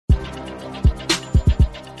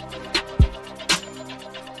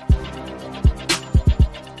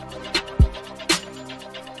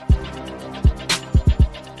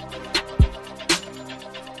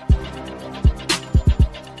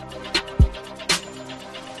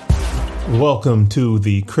Welcome to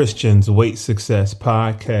the Christian's Weight Success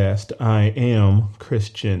Podcast. I am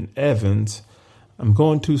Christian Evans. I'm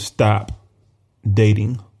going to stop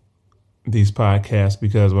dating these podcasts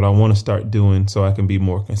because what I want to start doing so I can be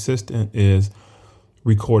more consistent is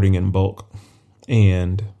recording in bulk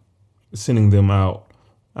and sending them out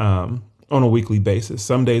on a weekly basis.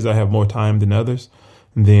 Some days I have more time than others.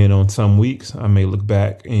 And then on some weeks, I may look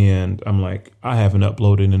back and I'm like, I haven't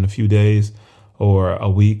uploaded in a few days or a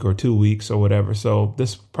week or 2 weeks or whatever. So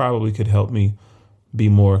this probably could help me be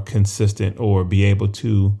more consistent or be able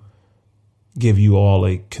to give you all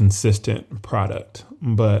a consistent product.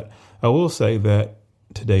 But I will say that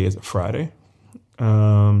today is a Friday.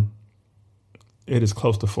 It is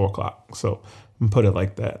close to 4:00. So put it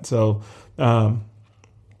like that. So I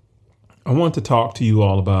want to talk to you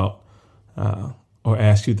all about or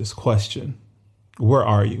ask you this question. Where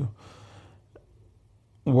are you?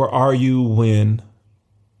 Where are you when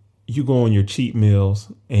you go on your cheat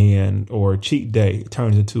meals or cheat day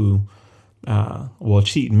turns into,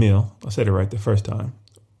 cheat meal. I said it right the first time.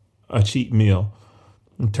 A cheat meal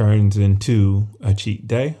turns into a cheat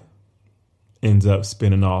day, ends up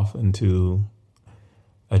spinning off into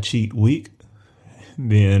a cheat week.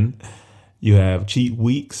 Then you have cheat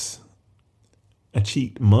weeks, a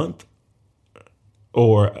cheat month,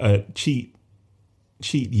 or a cheat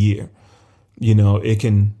year. You know, it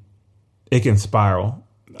can spiral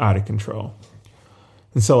out of control.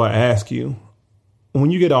 And so I ask you,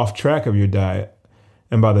 when you get off track of your diet,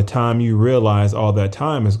 and by the time you realize all that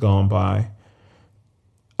time has gone by,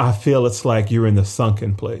 I feel it's like you're in the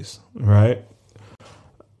sunken place, right?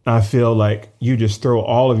 I feel like you just throw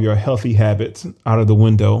all of your healthy habits out of the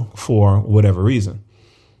window for whatever reason.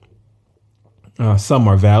 Some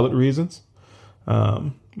are valid reasons.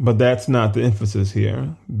 But that's not the emphasis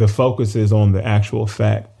here. The focus is on the actual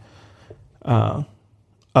fact of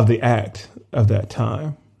the act of that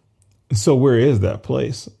time. So where is that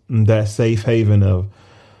place, that safe haven of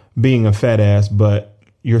being a fat ass, but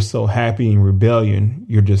you're so happy in rebellion,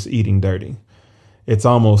 you're just eating dirty? It's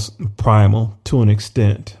almost primal to an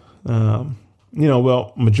extent.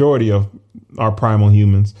 Majority of our primal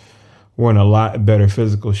humans were in a lot better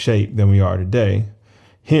physical shape than we are today.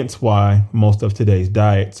 Hence why most of today's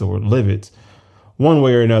diets or livids, one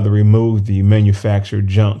way or another, remove the manufactured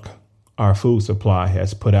junk our food supply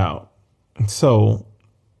has put out. So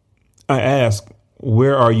I ask,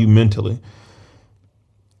 where are you mentally?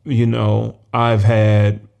 You know, I've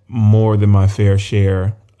had more than my fair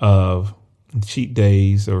share of cheat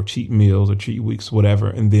days or cheat meals or cheat weeks, whatever.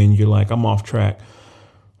 And then you're like, I'm off track.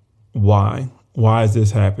 Why? Why is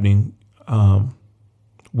this happening?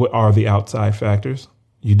 What are the outside factors?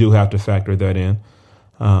 You do have to factor that in.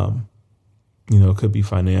 It could be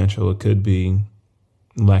financial. It could be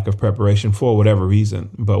lack of preparation for whatever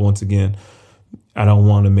reason. But once again, I don't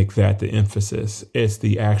want to make that the emphasis. It's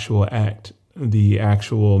the actual act, the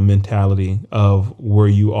actual mentality of where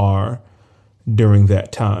you are during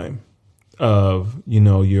that time of,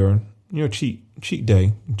 your cheat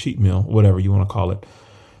day, cheat meal, whatever you want to call it.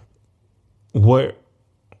 Where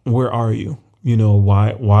are you?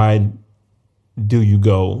 Why do you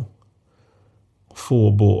go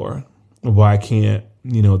full bore? Why can't,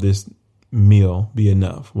 this meal be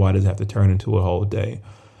enough? Why does it have to turn into a whole day?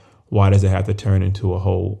 Why does it have to turn into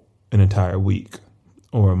an entire week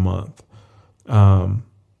or a month?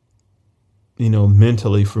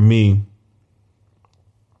 Mentally for me,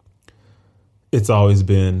 it's always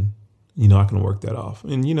been, I can work that off.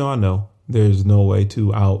 And, I know there's no way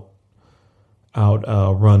to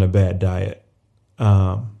run a bad diet.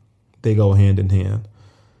 They go hand in hand.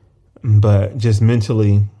 But just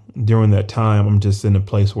mentally during that time, I'm just in a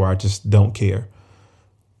place where I just don't care.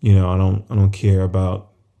 I don't care about,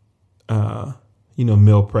 meal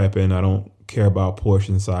prepping. I don't care about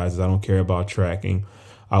portion sizes. I don't care about tracking.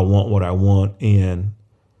 I want what I want. And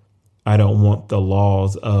I don't want the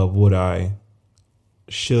laws of what I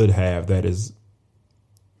should have that is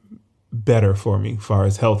better for me, as far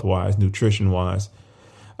as health wise, nutrition wise.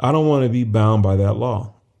 I don't want to be bound by that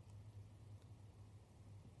law.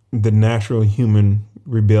 The natural human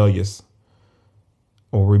rebellion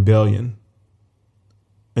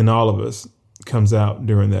in all of us comes out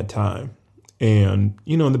during that time. And,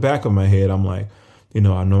 in the back of my head, I'm like, I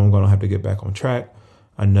know I'm going to have to get back on track.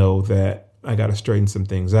 I know that I got to straighten some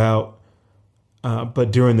things out.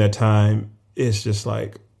 But during that time, it's just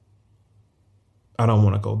like, I don't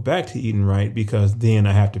want to go back to eating right because then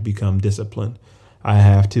I have to become disciplined. I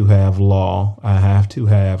have to have law. I have to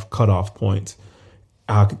have cutoff points.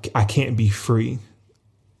 I can't be free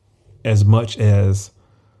as much as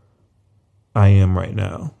I am right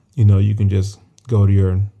now. You can just go to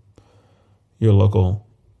your your local,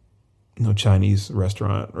 Chinese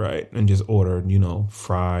restaurant, right? And just order,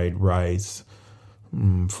 fried rice,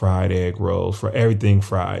 fried egg rolls, for everything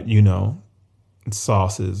fried,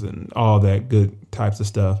 sauces and all that good types of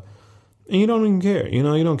stuff. And you don't even care, you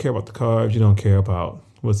don't care about the carbs. You don't care about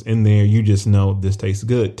what's in there. You just know this tastes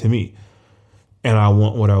good to me. And I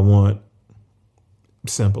want what I want.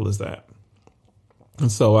 Simple as that.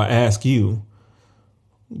 And so I ask you,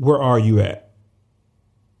 where are you at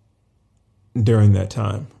during that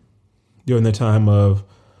time? During the time of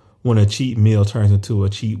when a cheat meal turns into a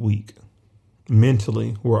cheat week?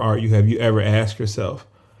 Mentally, where are you? Have you ever asked yourself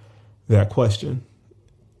that question?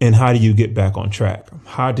 And how do you get back on track?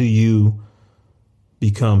 How do you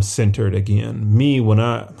become centered again?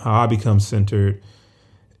 How I become centered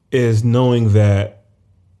is knowing that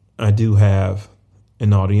I do have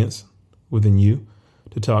an audience within you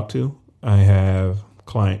to talk to. I have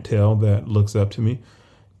clientele that looks up to me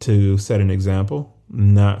to set an example,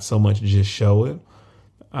 not so much just show it.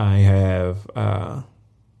 I have, and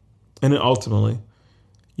then ultimately,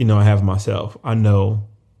 I have myself. I know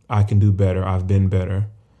I can do better. I've been better.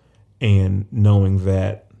 And knowing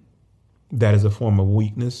that is a form of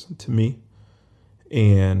weakness to me.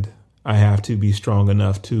 And I have to be strong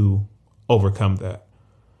enough to overcome that.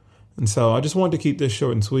 And so I just wanted to keep this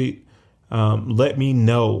short and sweet. Let me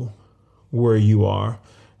know where you are.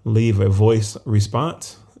 Leave a voice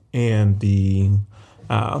response, and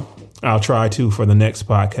I'll try to, for the next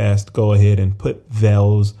podcast, go ahead and put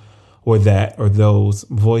those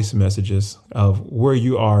voice messages of where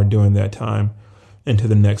you are during that time into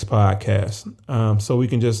the next podcast. So we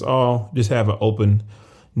can just have an open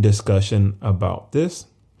discussion about this.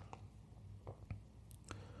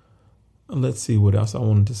 Let's see what else I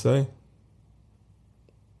wanted to say.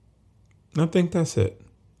 I think that's it.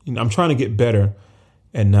 I'm trying to get better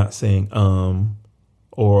at not saying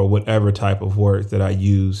or whatever type of words that I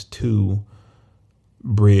use to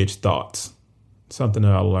bridge thoughts. Something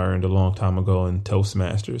that I learned a long time ago in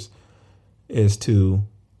Toastmasters is to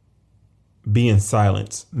be in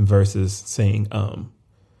silence versus saying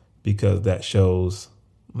because that shows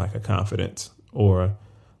lack of confidence or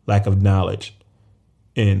lack of knowledge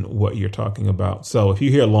in what you're talking about. So if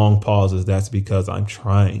you hear long pauses, that's because I'm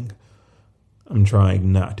trying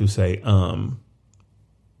not to say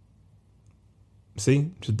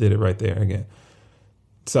See, just did it right there again.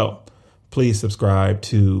 So please subscribe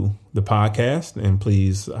to the podcast, and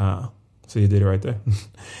please, so you did it right there.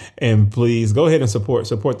 And please go ahead and support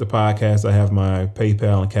the podcast. I have my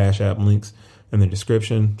PayPal and Cash App links in the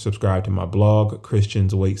description. Subscribe to my blog,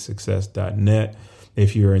 christiansweightsuccess.net.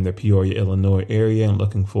 If you're in the Peoria, Illinois area and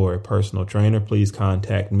looking for a personal trainer, please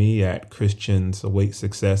contact me at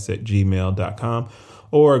christiansweightsuccess@gmail.com,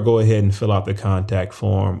 or go ahead and fill out the contact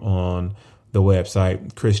form on the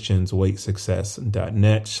website,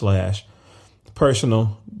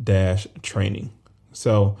 christiansweightsuccess.net/personal-training.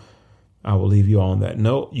 So I will leave you all on that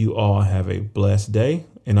note. You all have a blessed day,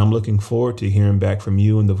 and I'm looking forward to hearing back from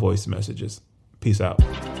you in the voice messages. Peace out.